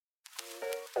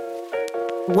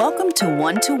Welcome to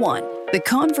One, the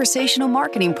conversational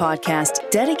marketing podcast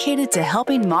dedicated to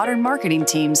helping modern marketing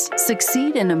teams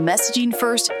succeed in a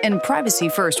messaging-first and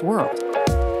privacy-first world.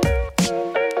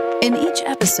 In each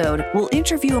episode, we'll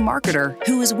interview a marketer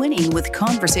who is winning with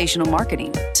conversational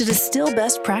marketing to distill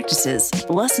best practices,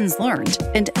 lessons learned,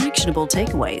 and actionable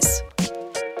takeaways.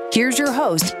 Here's your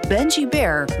host, Benji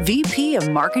Baer, VP of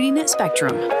Marketing at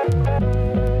Spectrum.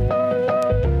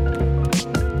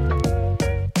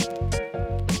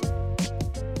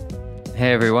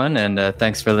 Hey everyone, and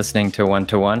thanks for listening to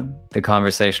One, the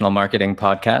conversational marketing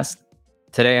podcast.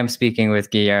 Today I'm speaking with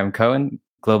Guilherme Cohen,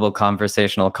 Global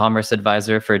Conversational Commerce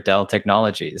Advisor for Dell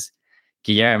Technologies.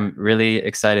 Guilherme, really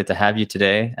excited to have you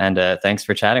today, and thanks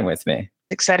for chatting with me.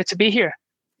 Excited to be here.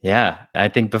 Yeah, I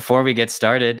think before we get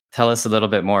started, tell us a little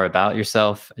bit more about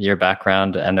yourself, your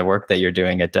background, and the work that you're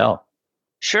doing at Dell.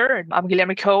 Sure. I'm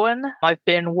Guilherme Cohen. I've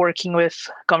been working with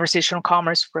conversational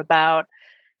commerce for about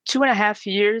 2.5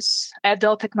 years at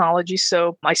Dell Technologies.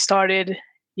 So I started,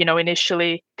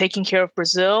 initially taking care of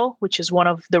Brazil, which is one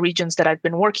of the regions that I've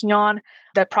been working on.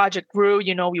 That project grew,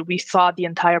 we thought the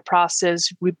entire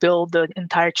process, we built the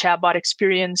entire chatbot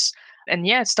experience. And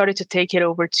it started to take it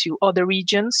over to other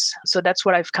regions. So that's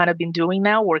what I've kind of been doing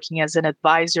now, working as an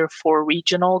advisor for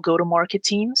regional go-to-market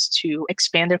teams to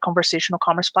expand their conversational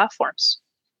commerce platforms.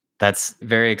 That's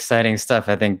very exciting stuff.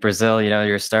 I think Brazil,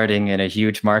 you're starting in a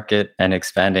huge market and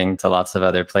expanding to lots of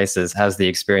other places. How's the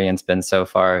experience been so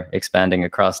far, expanding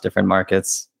across different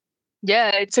markets? Yeah,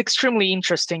 it's extremely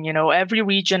interesting. Every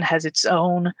region has its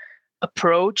own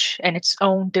approach and its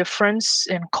own difference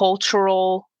in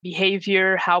cultural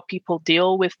behavior, how people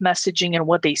deal with messaging and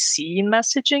what they see in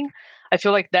messaging. I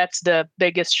feel like that's the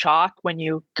biggest shock when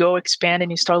you go expand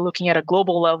and you start looking at a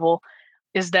global level,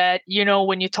 is that,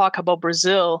 when you talk about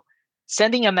Brazil,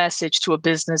 sending a message to a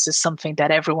business is something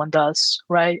that everyone does,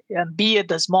 right? And be it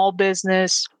the small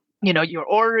business, you're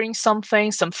ordering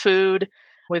something, some food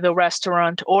with a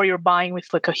restaurant, or you're buying with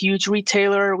like a huge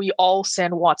retailer. We all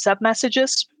send WhatsApp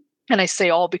messages. And I say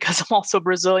all because I'm also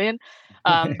Brazilian.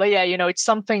 But yeah, it's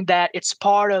something that it's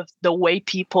part of the way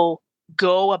people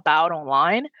go about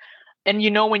online. And,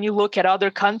 when you look at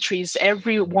other countries,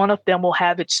 every one of them will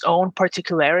have its own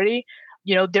particularity.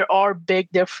 There are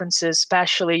big differences,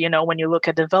 especially, when you look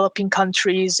at developing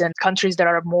countries and countries that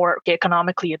are more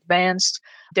economically advanced.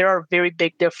 There are very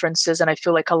big differences. And I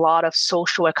feel like a lot of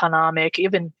social, economic,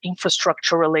 even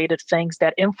infrastructure related things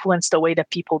that influence the way that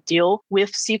people deal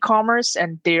with e-commerce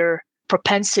and their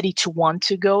propensity to want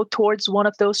to go towards one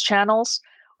of those channels,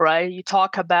 right? You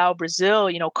talk about Brazil,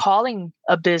 calling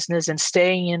a business and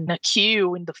staying in a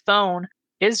queue in the phone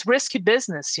is risky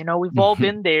business. We've all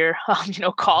been there,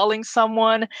 calling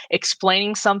someone,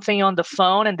 explaining something on the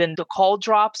phone, and then the call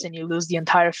drops and you lose the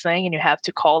entire thing and you have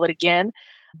to call it again.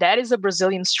 That is a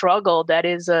Brazilian struggle. That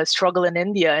is a struggle in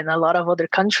India and a lot of other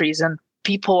countries. And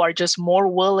people are just more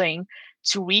willing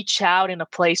to reach out in a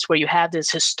place where you have this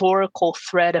historical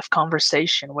thread of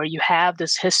conversation, where you have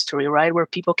this history, right? Where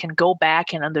people can go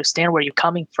back and understand where you're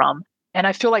coming from. And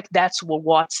I feel like that's what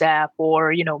WhatsApp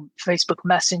or, Facebook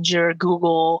Messenger,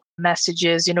 Google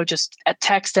Messages, just a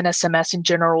text and SMS in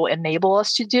general enable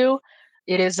us to do.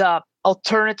 It is a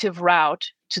alternative route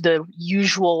to the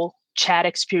usual chat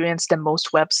experience that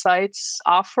most websites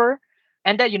offer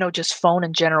and that, just phone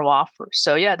in general offers.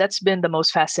 So yeah, that's been the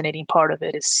most fascinating part of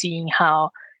it, is seeing how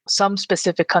some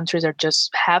specific countries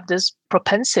have this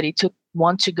propensity to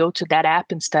want to go to that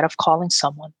app instead of calling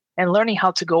someone, and learning how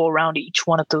to go around each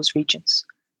one of those regions.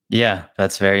 Yeah,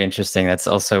 that's very interesting. That's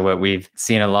also what we've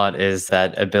seen a lot, is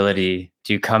that ability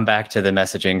to come back to the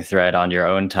messaging thread on your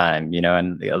own time,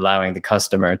 and allowing the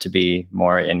customer to be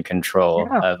more in control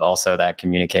of also that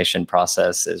communication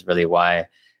process is really why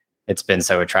it's been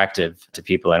so attractive to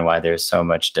people and why there's so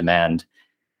much demand.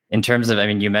 In terms of,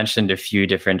 you mentioned a few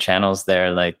different channels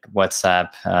there, like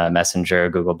WhatsApp, Messenger,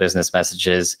 Google Business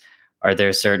Messages. Are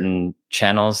there certain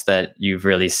channels that you've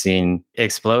really seen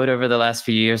explode over the last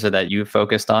few years, or that you've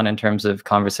focused on in terms of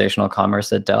conversational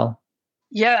commerce at Dell?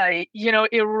 Yeah,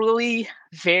 it really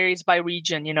varies by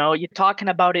region. You're talking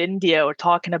about India or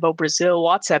talking about Brazil,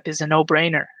 WhatsApp is a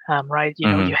no-brainer, right?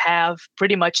 You have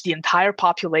pretty much the entire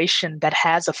population that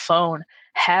has a phone,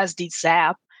 has this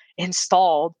app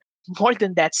installed. More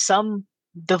than that, some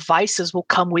devices will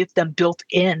come with them built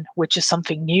in, which is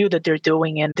something new that they're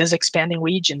doing in these expanding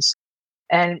regions.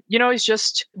 And, it's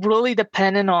just really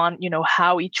dependent on,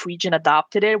 how each region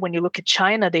adopted it. When you look at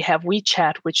China, they have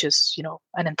WeChat, which is,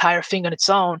 an entire thing on its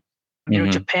own.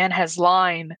 Japan has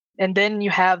Line, And then you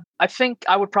have, I think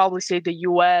I would probably say the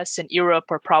US and Europe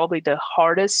are probably the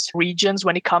hardest regions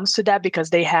when it comes to that because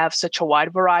they have such a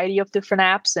wide variety of different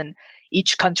apps and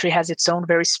each country has its own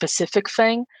very specific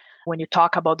thing. When you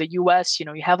talk about the US, you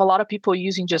have a lot of people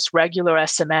using just regular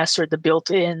SMS or the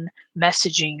built-in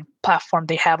messaging platform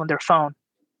they have on their phone.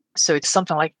 So it's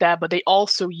something like that, but they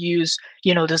also use,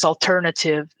 this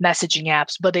alternative messaging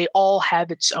apps, but they all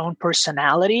have its own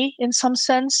personality in some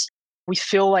sense. We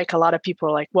feel like a lot of people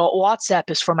are like, well, WhatsApp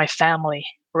is for my family,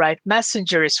 right?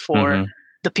 Messenger is for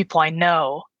the people I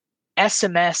know.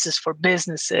 SMS is for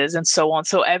businesses and so on.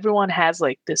 So everyone has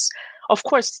like this. Of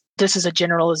course, this is a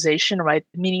generalization, right?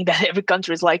 Meaning that every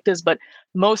country is like this, but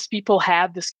most people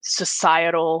have this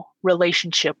societal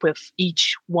relationship with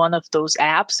each one of those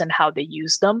apps and how they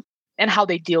use them and how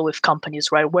they deal with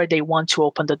companies, right? Where they want to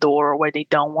open the door or where they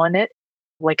don't want it.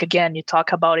 Like, again, you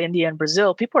talk about India and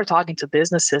Brazil, people are talking to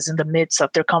businesses in the midst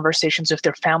of their conversations with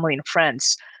their family and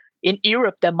friends. In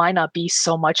Europe, that might not be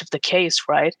so much of the case,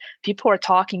 right? People are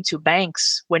talking to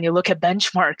banks. When you look at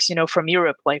benchmarks, from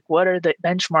Europe, like what are the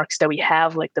benchmarks that we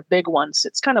have, like the big ones?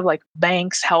 It's kind of like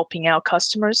banks helping out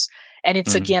customers. And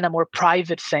it's, again, a more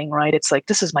private thing, right? It's like,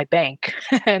 this is my bank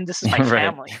and this is my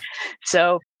family.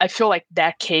 So I feel like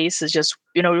that case is just,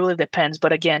 it really depends.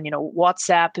 But again,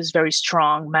 WhatsApp is very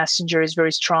strong. Messenger is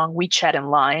very strong. WeChat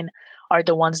and Line are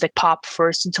the ones that pop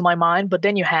first into my mind. But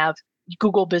then you have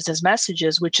Google Business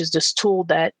Messages, which is this tool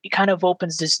that it kind of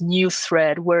opens this new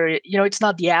thread where, it's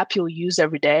not the app you'll use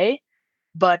every day,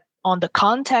 but on the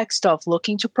context of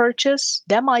looking to purchase,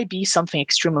 that might be something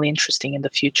extremely interesting in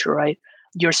the future, right?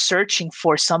 You're searching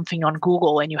for something on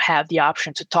Google and you have the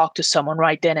option to talk to someone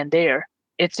right then and there.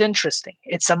 It's interesting.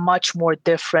 It's a much more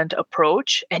different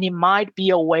approach, and it might be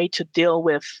a way to deal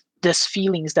with these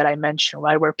feelings that I mentioned,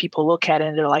 right? Where people look at it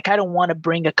and they're like, I don't want to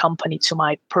bring a company to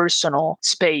my personal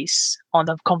space on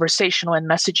the conversational and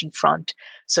messaging front.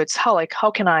 So it's how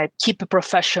can I keep it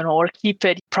professional or keep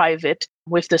it private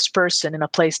with this person in a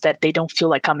place that they don't feel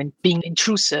like I'm being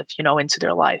intrusive, into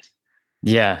their life.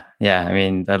 Yeah. I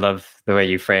mean, I love the way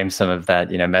you frame some of that.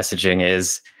 Messaging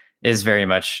is very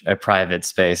much a private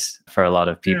space for a lot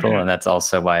of people. And that's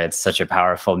also why it's such a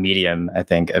powerful medium, I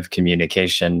think, of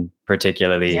communication,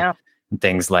 particularly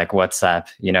things like WhatsApp.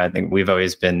 I think we've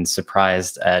always been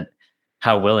surprised at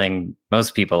how willing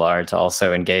most people are to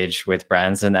also engage with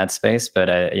brands in that space. But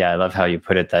I love how you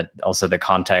put it, that also the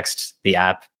context, the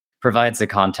app provides a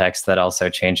context that also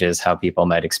changes how people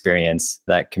might experience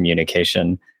that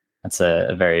communication. That's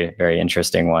a very, very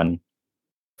interesting one.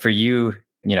 For you,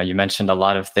 you mentioned a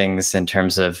lot of things in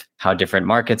terms of how different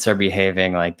markets are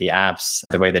behaving, like the apps,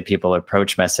 the way that people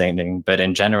approach messaging. But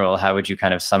in general, how would you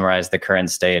kind of summarize the current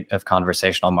state of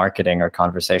conversational marketing or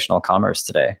conversational commerce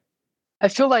today? I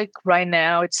feel like right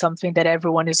now it's something that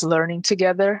everyone is learning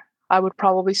together. I would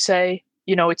probably say,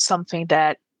 it's something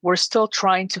that we're still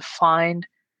trying to find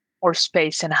our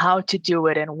space and how to do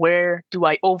it and where do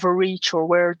I overreach or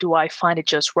where do I find it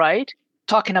just right.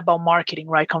 Talking about marketing,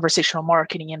 right? Conversational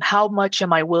marketing, and how much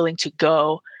am I willing to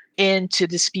go into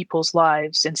these people's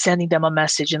lives and sending them a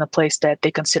message in a place that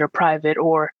they consider private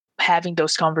or having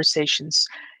those conversations.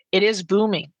 It is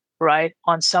booming, right?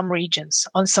 On some regions.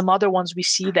 On some other ones, we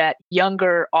see that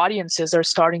younger audiences are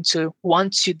starting to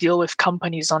want to deal with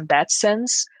companies on that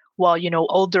sense, while,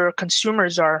 older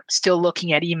consumers are still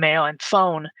looking at email and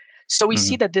phone. So we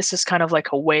see that this is kind of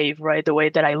like a wave, right? The way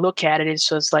that I look at it is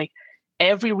just like,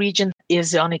 every region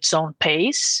is on its own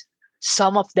pace.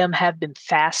 Some of them have been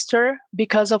faster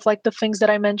because of like the things that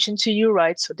I mentioned to you,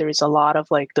 right? So there is a lot of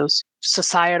like those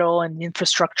societal and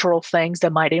infrastructural things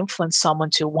that might influence someone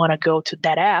to want to go to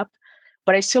that app.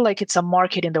 But I feel like it's a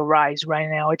market in the rise right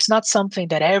now. It's not something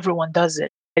that everyone does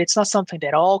it. It's not something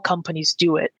that all companies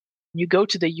do it. You go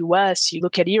to the US, you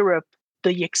look at Europe,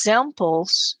 the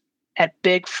examples at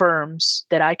big firms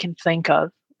that I can think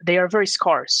of, they are very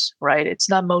scarce, right? It's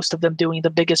not most of them doing the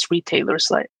biggest retailers.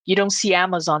 Like you don't see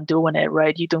Amazon doing it,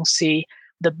 right? You don't see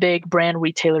the big brand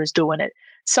retailers doing it.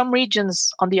 Some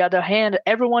regions, on the other hand,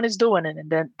 everyone is doing it. And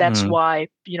then that's why,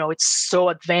 it's so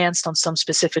advanced on some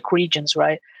specific regions,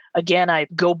 right? Again, I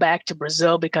go back to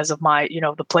Brazil because of my,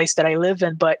 the place that I live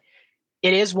in, but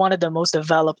it is one of the most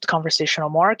developed conversational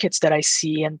markets that I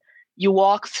see. And you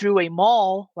walk through a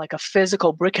mall, like a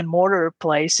physical brick and mortar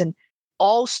place, and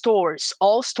all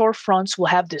storefronts will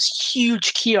have this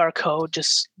huge QR code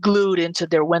just glued into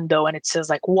their window. And it says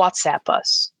like, WhatsApp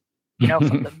us,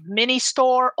 from the mini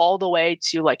store all the way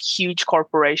to like huge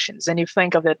corporations. And you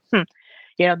think of it,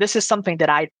 this is something that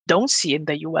I don't see in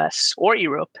the US or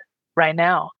Europe right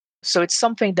now. So it's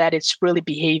something that it's really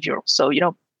behavioral. So,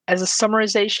 as a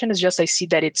summarization is just I see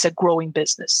that it's a growing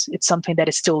business. It's something that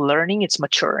is still learning, it's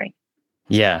maturing.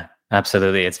 Yeah,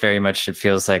 absolutely. It's very much, it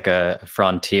feels like a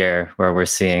frontier where we're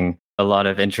seeing a lot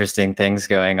of interesting things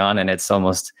going on. And it's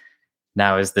almost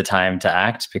now is the time to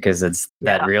act because it's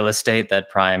that real estate, that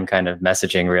prime kind of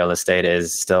messaging real estate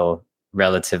is still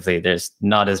relatively, there's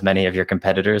not as many of your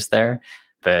competitors there.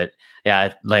 But yeah,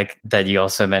 I like that you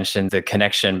also mentioned the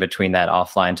connection between that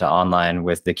offline to online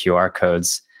with the QR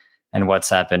codes and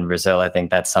WhatsApp in Brazil. I think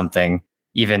that's something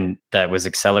even that was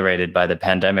accelerated by the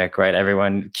pandemic, right?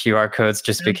 Everyone, QR codes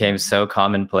just became so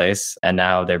commonplace, and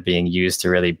now they're being used to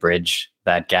really bridge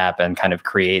that gap and kind of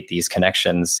create these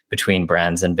connections between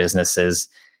brands and businesses,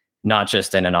 not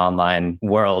just in an online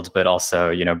world, but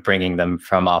also, bringing them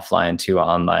from offline to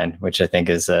online, which I think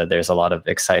is, there's a lot of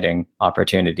exciting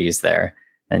opportunities there.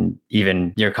 And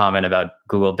even your comment about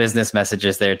Google Business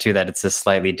Messages there too, that it's a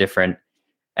slightly different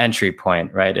entry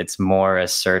point, right? It's more a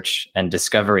search and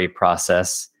discovery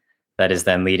process that is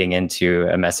then leading into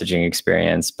a messaging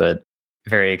experience, but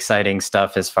very exciting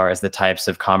stuff as far as the types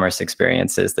of commerce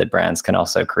experiences that brands can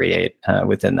also create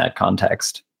within that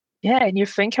context. Yeah, and you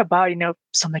think about,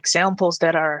 some examples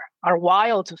that are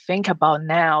wild to think about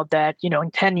now that,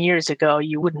 in 10 years ago,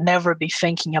 you would never be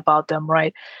thinking about them,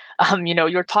 right?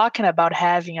 You're talking about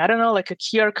having, I don't know, like a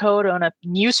QR code on a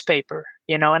newspaper,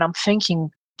 and I'm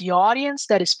thinking, the audience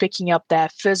that is picking up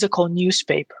that physical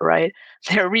newspaper, right?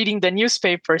 They're reading the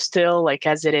newspaper still like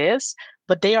as it is,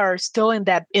 but they are still in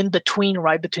that in between,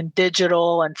 right? Between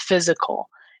digital and physical.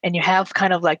 And you have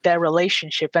kind of like that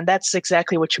relationship. And that's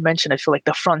exactly what you mentioned. I feel like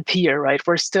the frontier, right?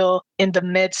 We're still in the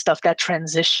midst of that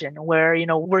transition where,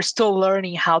 we're still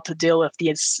learning how to deal with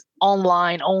this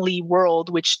online only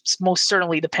world, which most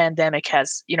certainly the pandemic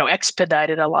has,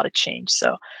 expedited a lot of change.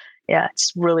 So yeah,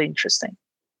 it's really interesting.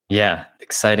 Yeah,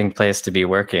 exciting place to be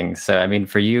working. So, I mean,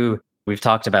 for you, we've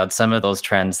talked about some of those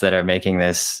trends that are making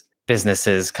this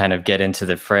businesses kind of get into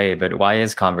the fray, but why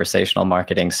is conversational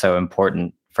marketing so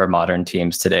important for modern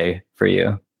teams today for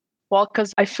you? Well,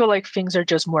 because I feel like things are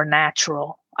just more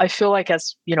natural. I feel like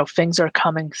as, things are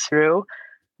coming through,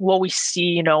 what we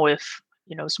see, with,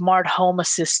 smart home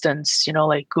assistants,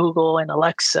 like Google and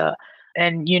Alexa,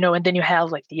 and, and then you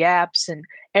have like the apps and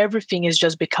everything is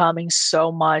just becoming so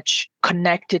much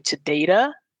connected to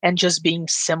data and just being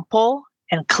simple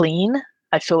and clean.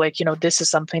 I feel like, this is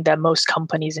something that most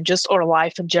companies and just our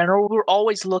life in general, we're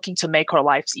always looking to make our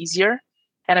lives easier.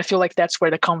 And I feel like that's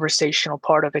where the conversational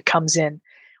part of it comes in,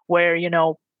 where,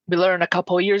 we learned a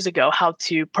couple of years ago how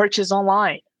to purchase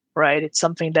online, right? It's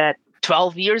something that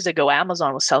 12 years ago,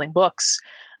 Amazon was selling books,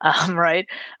 right?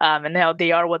 And now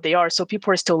they are what they are. So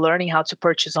people are still learning how to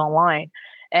purchase online.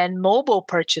 And mobile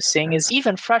purchasing is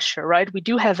even fresher, right? We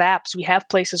do have apps. We have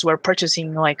places where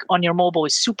purchasing like on your mobile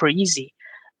is super easy.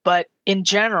 But in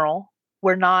general,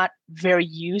 we're not very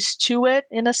used to it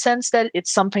in a sense that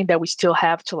it's something that we still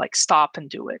have to like stop and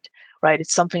do it, right?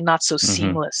 It's something not so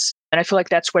seamless. And I feel like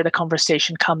that's where the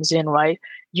conversation comes in, right?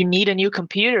 You need a new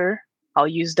computer. I'll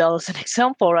use Dell as an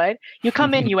example, right? You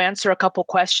come in, you answer a couple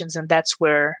questions, and that's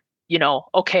where,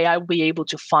 okay, I'll be able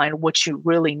to find what you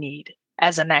really need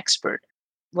as an expert.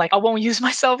 Like I won't use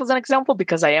myself as an example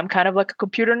because I am kind of like a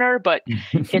computer nerd, but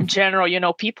in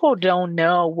general, people don't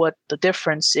know what the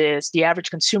difference is. The average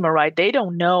consumer, right? They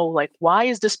don't know like, why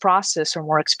is this processor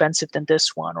more expensive than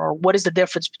this one? Or what is the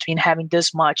difference between having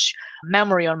this much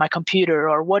memory on my computer?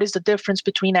 Or what is the difference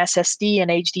between SSD and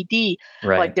HDD?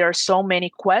 Right. Like there are so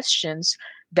many questions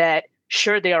that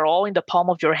sure, they are all in the palm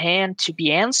of your hand to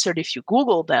be answered if you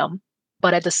Google them.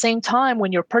 But at the same time,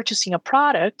 when you're purchasing a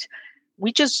product,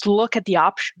 we just look at the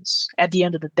options at the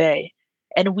end of the day,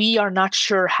 and we are not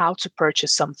sure how to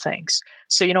purchase some things.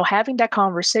 So, having that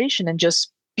conversation and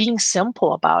just being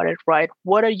simple about it, right?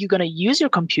 What are you going to use your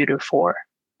computer for?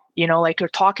 Like you're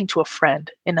talking to a friend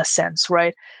in a sense,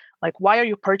 right? Like, why are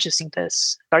you purchasing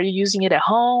this? Are you using it at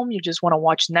home? You just want to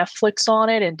watch Netflix on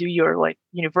it and do your like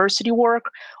university work?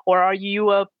 Or are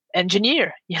you a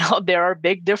engineer? There are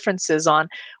big differences on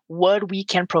what we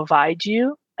can provide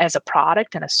you as a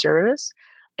product and a service.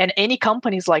 And any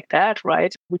companies like that,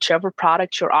 right? Whichever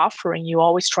product you're offering, you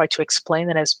always try to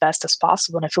explain it as best as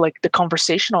possible. And I feel like the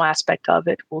conversational aspect of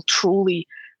it will truly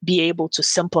be able to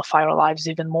simplify our lives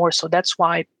even more. So that's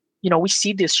why, we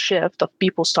see this shift of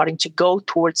people starting to go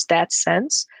towards that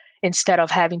sense instead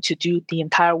of having to do the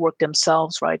entire work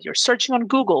themselves, right? You're searching on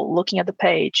Google, looking at the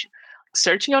page,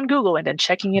 searching on Google, and then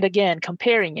checking it again,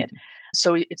 comparing it.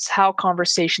 So it's how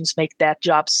conversations make that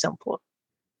job simpler.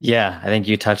 Yeah, I think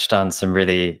you touched on some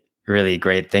really, really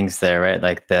great things there, right?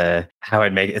 Like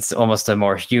it's almost a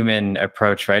more human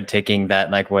approach, right? Taking that,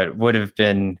 like what would have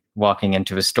been walking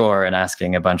into a store and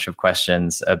asking a bunch of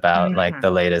questions about like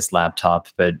the latest laptop,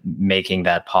 but making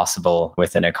that possible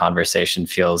within a conversation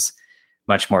feels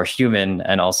much more human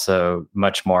and also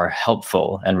much more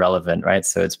helpful and relevant, right?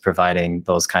 So it's providing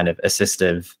those kind of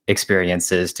assistive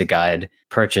experiences to guide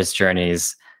purchase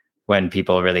journeys when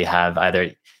people really have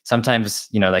either sometimes,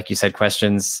 like you said,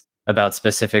 questions about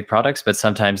specific products, but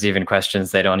sometimes even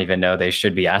questions they don't even know they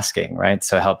should be asking, right?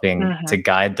 So helping to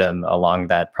guide them along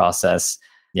that process.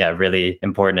 Yeah, really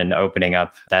important in opening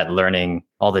up that learning,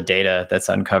 all the data that's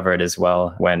uncovered as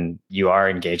well when you are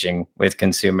engaging with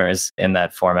consumers in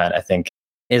that format, I think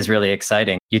is really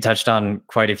exciting. You touched on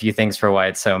quite a few things for why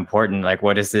it's so important. Like,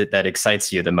 what is it that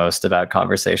excites you the most about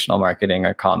conversational marketing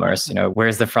or commerce?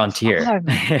 Where's the frontier?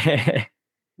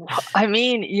 I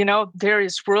mean, there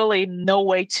is really no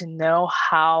way to know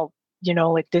how,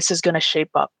 like this is going to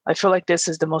shape up. I feel like this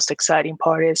is the most exciting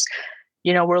part is,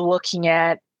 we're looking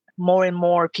at more and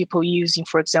more people using,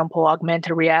 for example,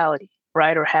 augmented reality,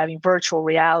 right? Or having virtual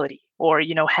reality, or,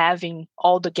 having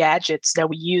all the gadgets that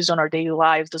we use on our daily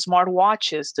lives, the smart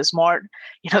watches, the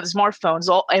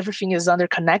smartphones, everything is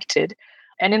interconnected.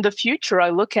 And in the future, I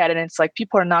look at it and it's like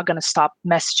people are not going to stop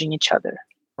messaging each other,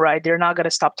 right? They're not going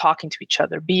to stop talking to each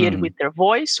other, be it with their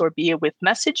voice or be it with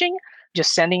messaging,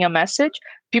 just sending a message.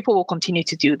 People will continue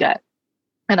to do that.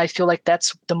 And I feel like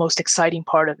that's the most exciting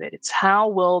part of it. It's how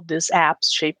will these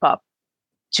apps shape up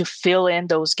to fill in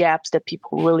those gaps that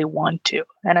people really want to.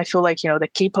 And I feel like, the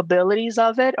capabilities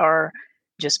of it are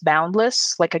just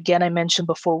boundless. Like, again, I mentioned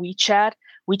before WeChat.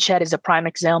 WeChat is a prime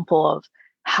example of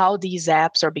how these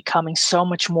apps are becoming so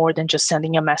much more than just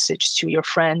sending a message to your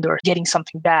friend or getting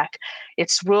something back.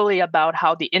 It's really about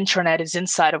how the internet is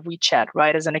inside of WeChat,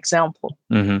 right? As an example,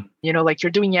 like you're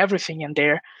doing everything in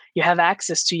there. You have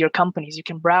access to your companies. You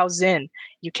can browse in.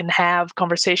 You can have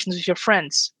conversations with your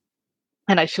friends.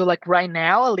 And I feel like right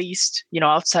now, at least,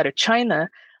 outside of China,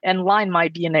 and Line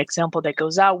might be an example that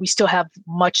goes out, we still have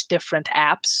much different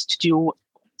apps to do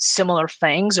similar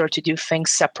things or to do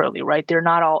things separately, right? They're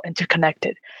not all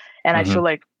interconnected. And I feel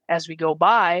like as we go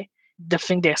by, the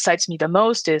thing that excites me the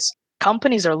most is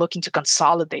companies are looking to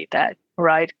consolidate that,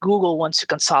 right? Google wants to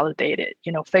consolidate it.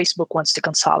 Facebook wants to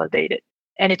consolidate it.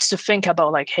 And it's to think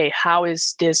about like, hey, how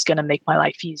is this going to make my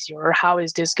life easier? Or how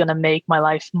is this going to make my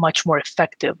life much more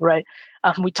effective, right?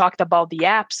 We talked about the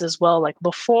apps as well. Like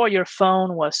before, your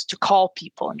phone was to call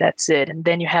people and that's it. And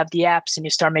then you have the apps and you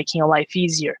start making your life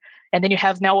easier. And then you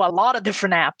have now a lot of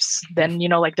different apps. Then,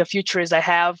 like the future is I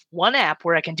have one app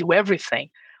where I can do everything,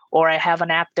 or I have an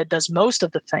app that does most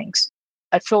of the things.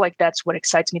 I feel like that's what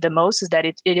excites me the most is that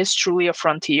it is truly a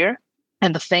frontier.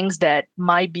 And the things that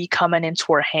might be coming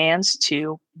into our hands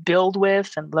to build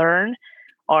with and learn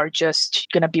are just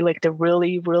going to be like the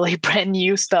really, really brand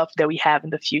new stuff that we have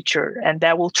in the future. And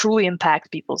that will truly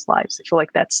impact people's lives. I feel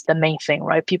like that's the main thing,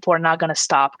 right? People are not going to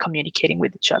stop communicating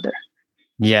with each other.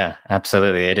 Yeah,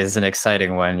 absolutely. It is an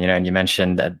exciting one, and you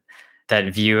mentioned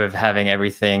that view of having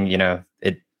everything,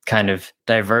 it kind of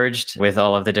diverged with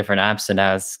all of the different apps and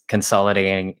now it's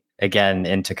consolidating again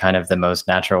into kind of the most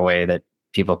natural way that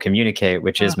people communicate,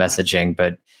 which is messaging.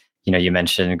 But, you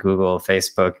mentioned Google,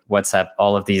 Facebook, WhatsApp,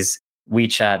 all of these,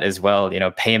 WeChat as well,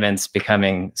 payments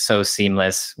becoming so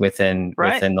seamless within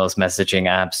those messaging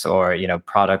apps, or,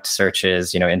 product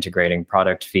searches, integrating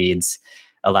product feeds,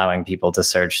 allowing people to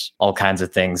search all kinds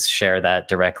of things, share that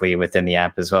directly within the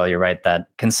app as well. You're right, that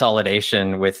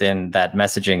consolidation within that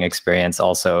messaging experience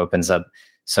also opens up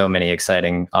so many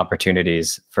exciting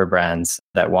opportunities for brands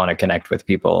that want to connect with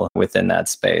people within that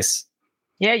space.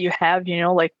 Yeah, you have,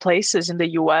 like places in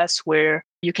the US where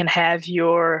you can have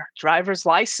your driver's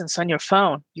license on your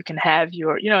phone. You can have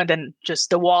your, and then just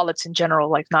the wallets in general,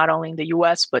 like not only in the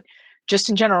US, but just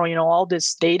in general, all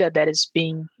this data that is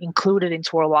being included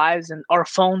into our lives and our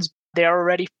phones, they're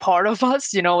already part of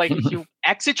us. Like if you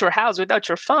exit your house without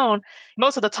your phone,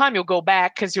 most of the time you'll go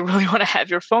back because you really want to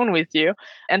have your phone with you.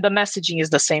 And the messaging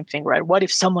is the same thing, right? What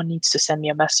if someone needs to send me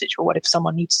a message, or what if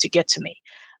someone needs to get to me?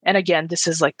 And again, this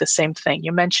is like the same thing.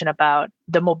 You mentioned about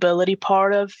the mobility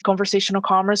part of conversational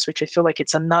commerce, which I feel like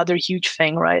it's another huge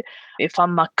thing, right? If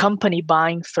I'm a company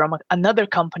buying from another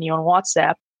company on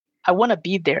WhatsApp, I want to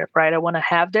be there, right? I want to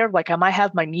have there, like I might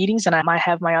have my meetings and I might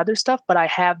have my other stuff, but I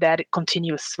have that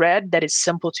continuous thread that is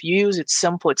simple to use. It's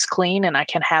simple, it's clean, and I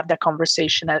can have that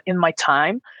conversation in my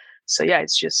time. So yeah,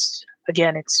 it's just,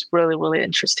 again, it's really, really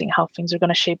interesting how things are going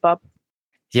to shape up.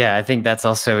 Yeah, I think that's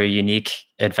also a unique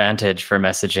advantage for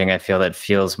messaging. I feel that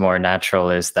feels more natural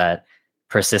is that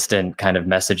persistent kind of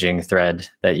messaging thread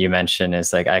that you mentioned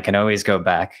is like, I can always go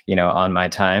back, on my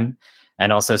time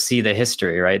and also see the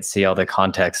history, right? See all the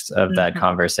context of that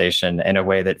conversation in a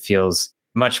way that feels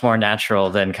much more natural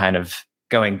than kind of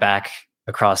going back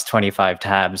across 25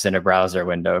 tabs in a browser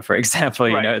window, for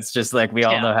example. Right. It's just like we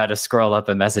all know how to scroll up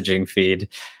a messaging feed.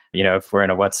 If we're in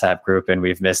a WhatsApp group and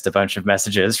we've missed a bunch of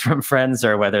messages from friends,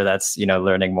 or whether that's,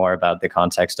 learning more about the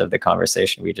context of the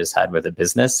conversation we just had with a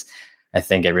business, I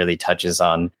think it really touches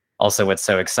on also what's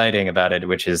so exciting about it,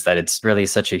 which is that it's really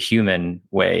such a human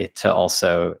way to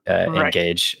also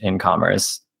engage in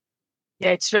commerce. Yeah,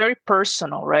 it's very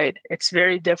personal, right? It's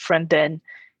very different than,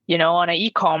 on an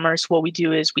e-commerce, what we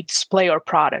do is we display our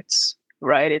products,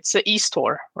 right? It's an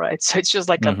e-store, right? So it's just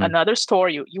like another store.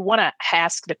 You want to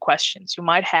ask the questions. You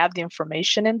might have the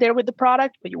information in there with the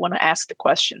product, but you want to ask the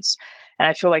questions. And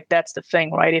I feel like that's the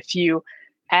thing, right? If you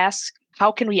ask,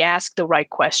 how can we ask the right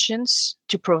questions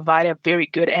to provide a very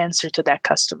good answer to that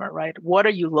customer, right? What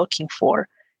are you looking for?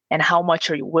 And how much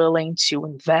are you willing to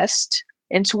invest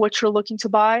into what you're looking to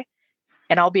buy?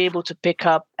 And I'll be able to pick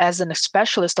up, as a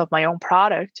specialist of my own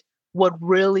product, what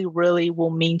really, really will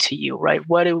mean to you, right?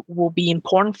 What it will be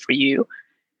important for you,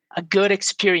 a good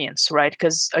experience, right?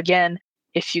 Because again,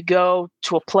 if you go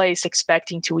to a place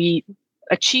expecting to eat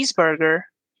a cheeseburger,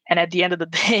 and at the end of the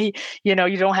day, you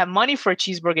don't have money for a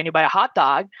cheeseburger and you buy a hot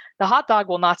dog, the hot dog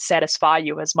will not satisfy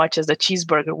you as much as the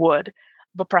cheeseburger would.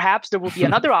 But perhaps there will be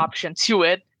another option to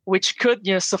it, which could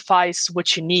suffice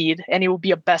what you need, and it will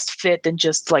be a best fit than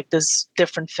just like this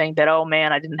different thing that, oh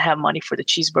man, I didn't have money for the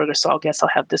cheeseburger, so I guess I'll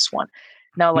have this one.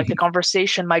 Now, like the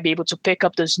conversation might be able to pick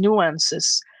up those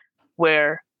nuances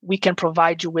where we can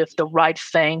provide you with the right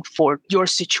thing for your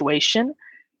situation,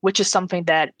 which is something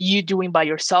that you doing by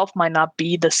yourself might not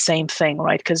be the same thing,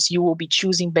 right? Because you will be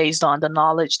choosing based on the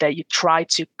knowledge that you try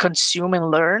to consume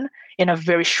and learn in a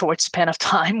very short span of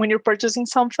time when you're purchasing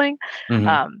something.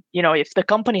 If the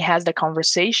company has the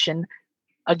conversation,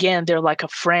 again, they're like a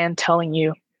friend telling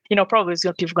you, probably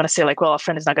people are going to say like, well, a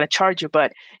friend is not going to charge you.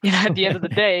 But, at the end of the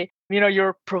day,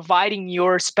 you're providing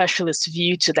your specialist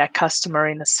view to that customer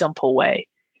in a simple way.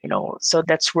 So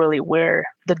that's really where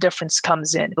the difference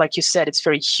comes in. Like you said, it's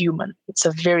very human. It's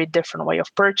a very different way of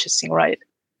purchasing, right?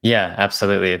 Yeah,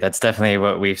 absolutely. That's definitely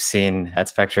what we've seen at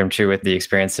Spectrum too, with the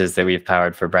experiences that we've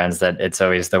powered for brands, that it's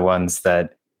always the ones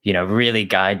that, really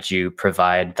guide you,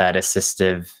 provide that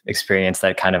assistive experience,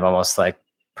 that kind of almost like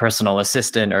personal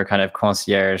assistant or kind of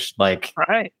concierge, like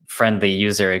friendly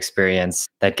user experience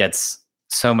that gets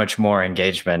so much more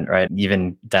engagement, right?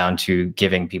 Even down to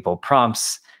giving people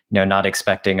prompts, not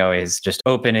expecting always just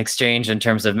open exchange in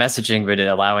terms of messaging, but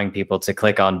allowing people to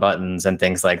click on buttons and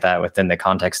things like that within the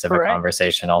context of a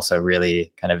conversation also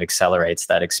really kind of accelerates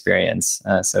that experience.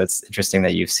 So it's interesting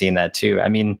that you've seen that too. I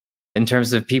mean, in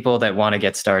terms of people that want to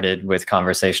get started with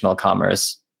conversational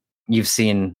commerce, you've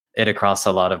seen it across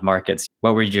a lot of markets.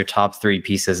 What would your top 3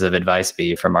 pieces of advice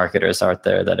be for marketers out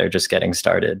there that are just getting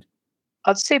started?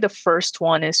 I'd say the first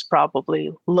one is probably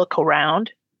look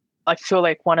around. I feel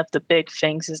like one of the big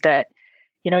things is that,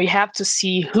 you have to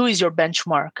see who is your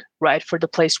benchmark, right, for the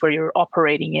place where you're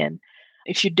operating in.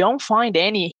 If you don't find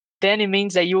any, then it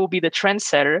means that you will be the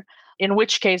trendsetter, in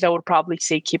which case I would probably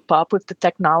say keep up with the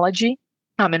technology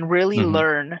and really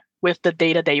learn with the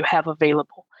data that you have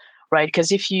available, right?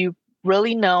 Because if you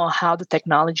really know how the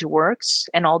technology works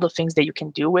and all the things that you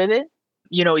can do with it,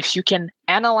 if you can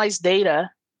analyze data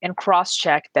and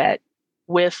cross-check that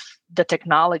with the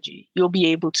technology, you'll be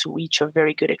able to reach a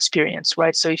very good experience,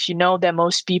 right? So if you know that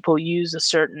most people use a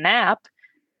certain app,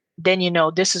 then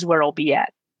this is where I'll be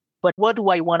at. But what do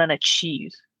I want to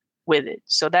achieve with it?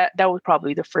 So that was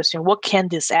probably the first thing. What can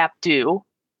this app do?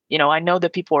 I know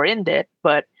that people are in it,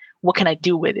 but what can I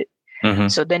do with it?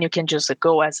 So then you can just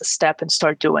go as a step and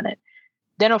start doing it.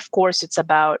 Then, of course, it's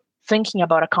about thinking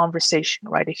about a conversation,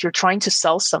 right? If you're trying to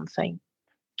sell something,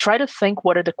 try to think,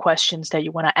 what are the questions that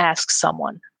you want to ask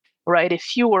someone, right?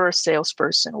 If you were a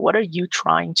salesperson, what are you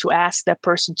trying to ask that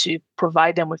person to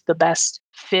provide them with the best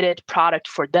fitted product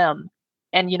for them?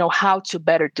 And, how to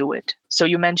better do it. So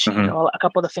you mentioned, a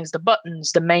couple of the things, the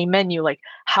buttons, the main menu, like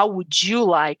how would you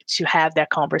like to have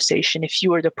that conversation if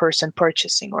you were the person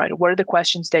purchasing, right? What are the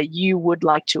questions that you would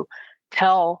like to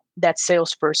tell that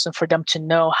salesperson for them to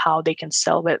know how they can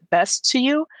sell it best to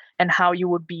you, and how you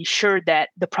would be sure that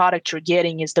the product you're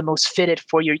getting is the most fitted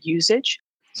for your usage?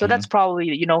 So that's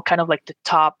probably, kind of like the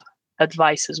top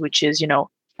advices, which is,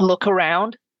 look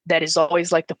around. That is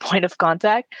always like the point of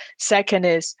contact. Second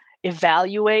is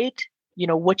evaluate,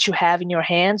 what you have in your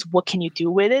hands. What can you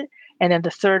do with it? And then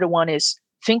the third one is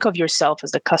think of yourself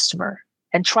as the customer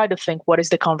and try to think, what is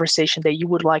the conversation that you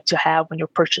would like to have when you're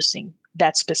purchasing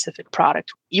that specific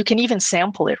product? You can even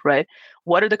sample it, right?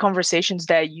 What are the conversations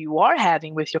that you are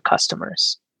having with your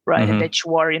customers, right? And that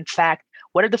you are, in fact,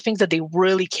 What are the things that they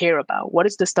really care about? What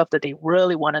is the stuff that they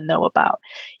really want to know about?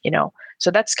 So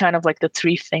that's kind of like the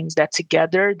three things that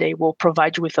together they will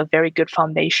provide you with a very good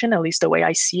foundation, at least the way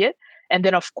I see it. And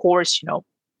then of course,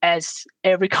 as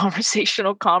every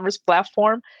conversational commerce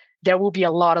platform, there will be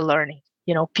a lot of learning.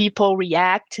 People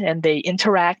react and they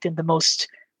interact in the most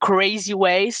crazy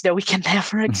ways that we can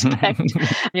never expect.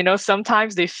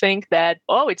 Sometimes they think that,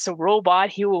 oh, it's a robot,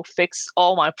 he will fix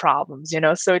all my problems,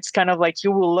 so it's kind of like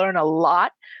you will learn a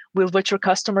lot with what your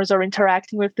customers are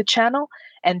interacting with the channel,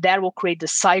 and that will create the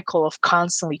cycle of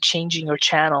constantly changing your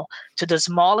channel to the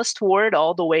smallest word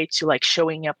all the way to like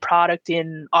showing a product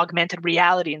in augmented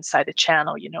reality inside the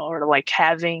channel, or like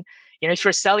having, if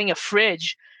you're selling a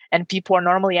fridge and people are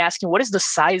normally asking, what is the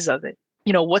size of it?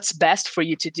 What's best for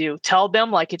you to do? Tell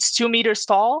them like it's 2 meters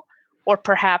tall, or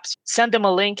perhaps send them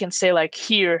a link and say like,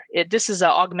 here, this is an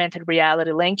augmented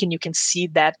reality link and you can see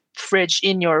that fridge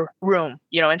in your room,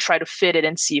 and try to fit it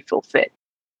and see if it'll fit.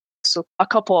 So a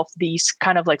couple of these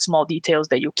kind of like small details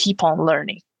that you keep on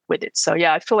learning with it. So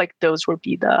yeah, I feel like those would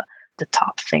be the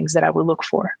top things that I would look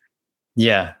for.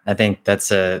 Yeah, I think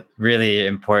that's a really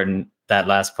important, that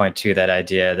last point too, that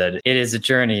idea that it is a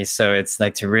journey. So it's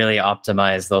like to really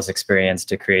optimize those experiences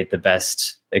to create the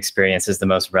best experiences, the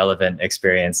most relevant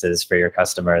experiences for your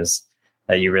customers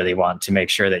that you really want, to make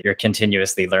sure that you're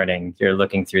continuously learning, you're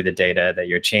looking through the data, that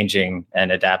you're changing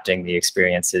and adapting the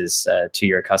experiences to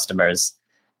your customers.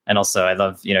 And also I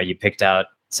love, you picked out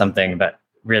something about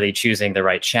really choosing the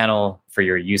right channel for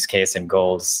your use case and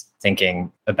goals.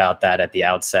 Thinking about that at the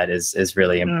outset is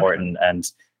really important. And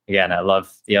again, I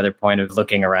love the other point of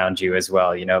looking around you as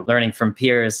well, learning from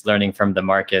peers, learning from the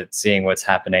market, seeing what's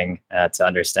happening to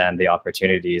understand the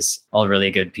opportunities. All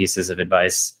really good pieces of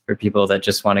advice for people that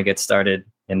just want to get started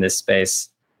in this space.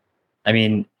 I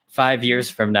mean, 5 years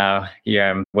from now,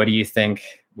 Guilherme, what do you think?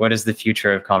 What does the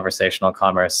future of conversational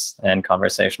commerce and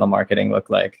conversational marketing look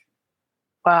like?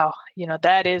 Wow,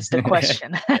 that is the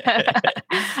question.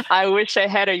 I wish I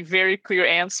had a very clear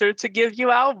answer to give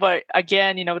you out, but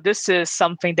again, this is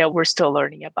something that we're still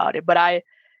learning about it. But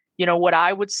what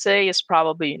I would say is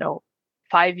probably,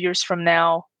 5 years from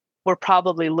now, we're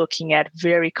probably looking at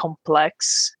very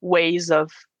complex ways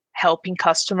of helping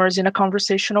customers in a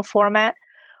conversational format.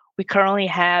 We currently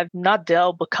have, not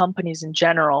Dell, but companies in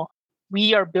general,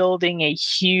 we are building a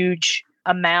huge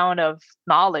amount of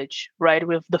knowledge, right,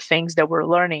 with the things that we're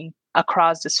learning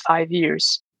across this 5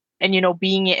 years. And,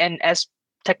 as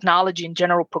technology in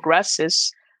general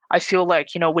progresses, I feel like,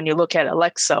 when you look at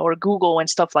Alexa or Google and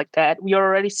stuff like that, we are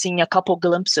already seeing a couple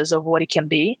glimpses of what it can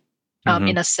be,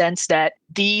 in a sense that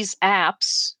these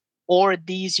apps or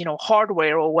these,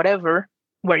 hardware or whatever,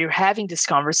 where you're having these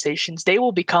conversations, they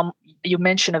will become, you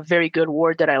mentioned a very good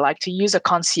word that I like to use, a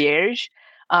concierge.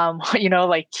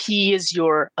 Like he is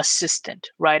your assistant,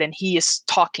 right? And he is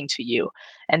talking to you.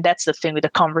 And that's the thing with the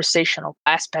conversational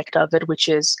aspect of it, which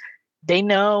is they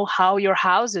know how your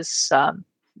house is,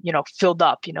 filled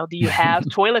up. Do you have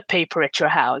toilet paper at your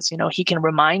house? He can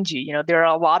remind you. There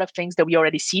are a lot of things that we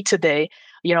already see today.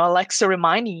 Alexa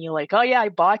reminding you like, oh yeah, I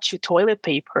bought you toilet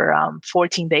paper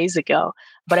 14 days ago,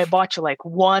 but I bought you like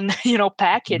one,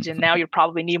 package, and now you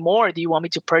probably need more. Do you want me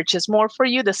to purchase more for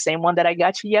you? The same one that I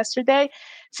got you yesterday.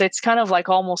 So it's kind of like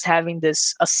almost having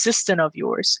this assistant of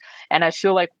yours. And I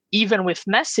feel like even with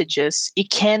messages, it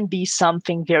can be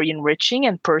something very enriching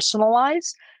and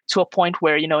personalized to a point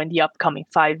where, in the upcoming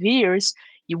 5 years,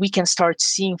 we can start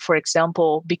seeing, for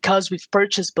example, because we've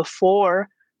purchased before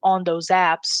on those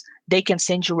apps, they can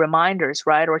send you reminders,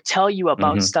 right? Or tell you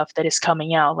about stuff that is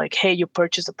coming out. Like, hey, you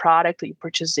purchased a product, or you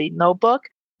purchased a notebook.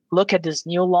 Look at this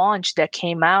new launch that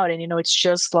came out. And, it's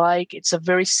just like, it's a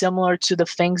very similar to the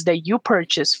things that you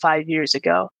purchased 5 years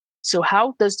ago. So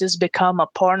how does this become a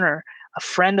partner, a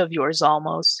friend of yours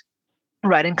almost?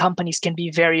 Right. And companies can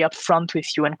be very upfront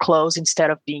with you and close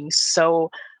instead of being so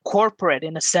corporate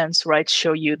in a sense, right?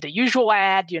 Show you the usual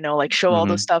ad, like show all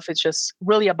those stuff. It's just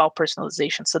really about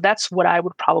personalization. So that's what I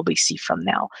would probably see from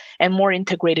now, and more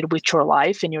integrated with your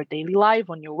life and your daily life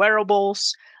on your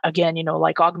wearables. Again,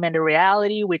 like augmented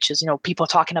reality, which is, people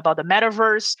talking about the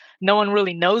metaverse. No one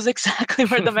really knows exactly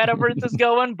where the metaverse is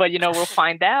going, but, we'll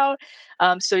find out.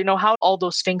 So, how all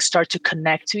those things start to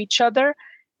connect to each other.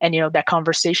 And, that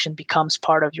conversation becomes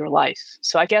part of your life.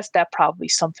 So I guess that probably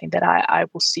something that I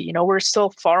will see. We're still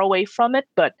far away from it,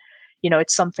 but,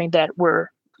 it's something that we're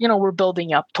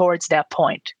building up towards that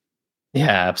point.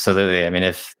 Yeah, absolutely. I mean,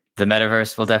 if the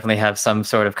metaverse will definitely have some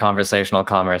sort of conversational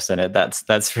commerce in it,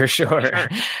 that's for sure.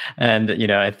 And,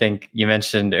 I think you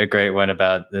mentioned a great one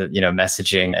about the,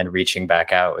 messaging and reaching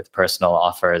back out with personal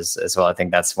offers as well. I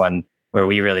think that's one where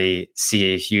we really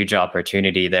see a huge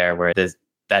opportunity there, where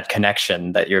that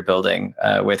connection that you're building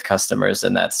with customers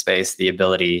in that space, the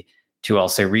ability to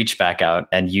also reach back out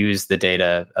and use the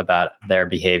data about their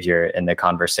behavior in the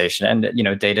conversation,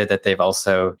 and data that they've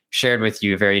also shared with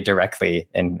you very directly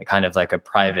in kind of like a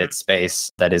private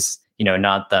space that is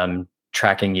not them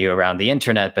tracking you around the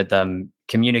internet, but them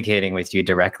communicating with you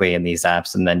directly in these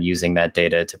apps and then using that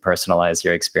data to personalize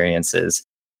your experiences.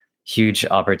 Huge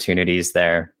opportunities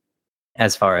there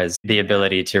as far as the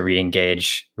ability to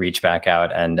re-engage, reach back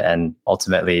out, and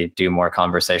ultimately do more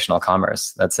conversational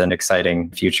commerce. That's an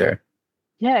exciting future.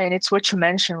 Yeah, and it's what you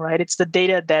mentioned, right? It's the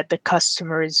data that the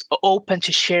customer is open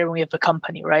to sharing with the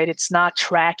company, right? It's not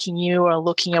tracking you or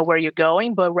looking at where you're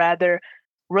going, but rather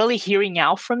really hearing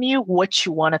out from you what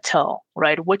you want to tell,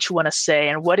 right? What you want to say,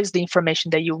 and what is the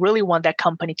information that you really want that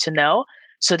company to know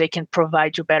so they can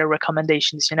provide you better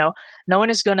recommendations. No one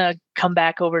is going to come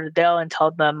back over to Dell and tell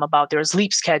them about their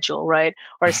sleep schedule, right?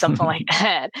 Or something like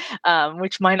that,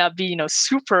 which might not be,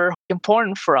 super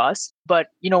important for us. But,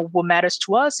 what matters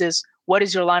to us is, what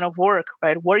is your line of work,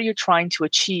 right? What are you trying to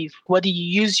achieve? What do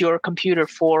you use your computer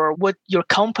for? What your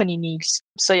company needs?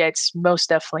 So yeah, it's most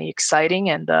definitely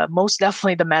exciting, and most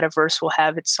definitely the metaverse will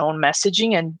have its own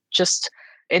messaging, and just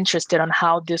interested on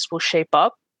how this will shape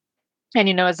up.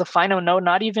 And as a final note,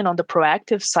 not even on the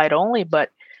proactive side only, but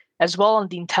as well on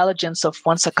the intelligence of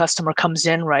once a customer comes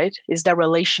in, right? Is that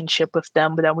relationship with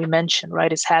them that we mentioned,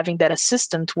 right? Is having that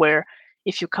assistant where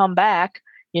if you come back,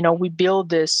 we build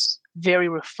this very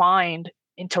refined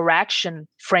interaction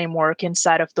framework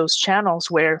inside of those channels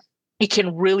where it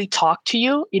can really talk to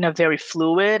you in a very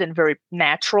fluid and very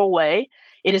natural way.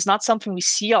 It is not something we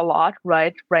see a lot,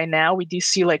 right now. We do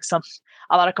see a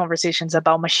lot of conversations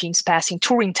about machines passing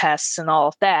Turing tests and all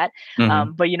of that.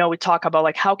 Mm-hmm. But, we talk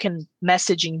about how can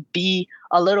messaging be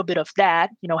a little bit of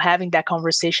that, having that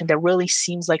conversation that really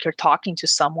seems like you're talking to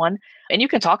someone, and you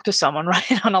can talk to someone,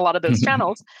 right, on a lot of those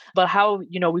channels, but how,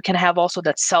 we can have also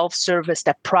that self-service,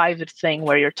 that private thing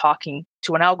where you're talking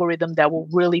to an algorithm that will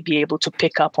really be able to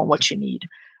pick up on what you need,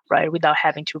 right, without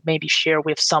having to maybe share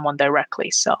with someone directly.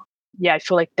 So yeah, I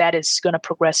feel like that is going to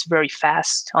progress very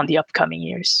fast on the upcoming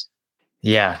years.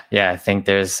 Yeah, I think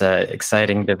there's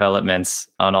exciting developments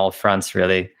on all fronts,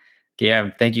 really.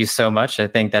 Guilherme, thank you so much. I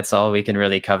think that's all we can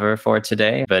really cover for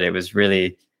today, but it was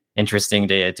really interesting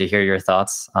to hear your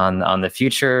thoughts on the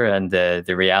future and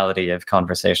the reality of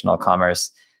conversational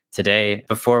commerce today.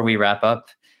 Before we wrap up,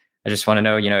 I just want to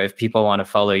know, if people want to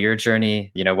follow your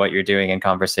journey, what you're doing in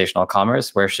conversational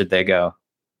commerce, where should they go?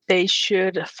 They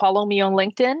should follow me on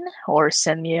LinkedIn or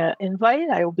send me an invite.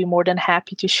 I will be more than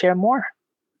happy to share more.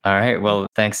 All right. Well,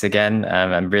 thanks again.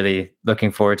 I'm really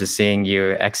looking forward to seeing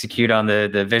you execute on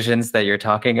the visions that you're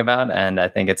talking about. And I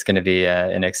think it's going to be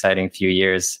an exciting few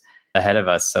years ahead of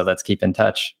us. So let's keep in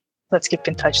touch. Let's keep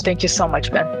in touch. Thank you so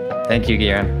much, Ben. Thank you,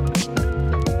 Guilherme.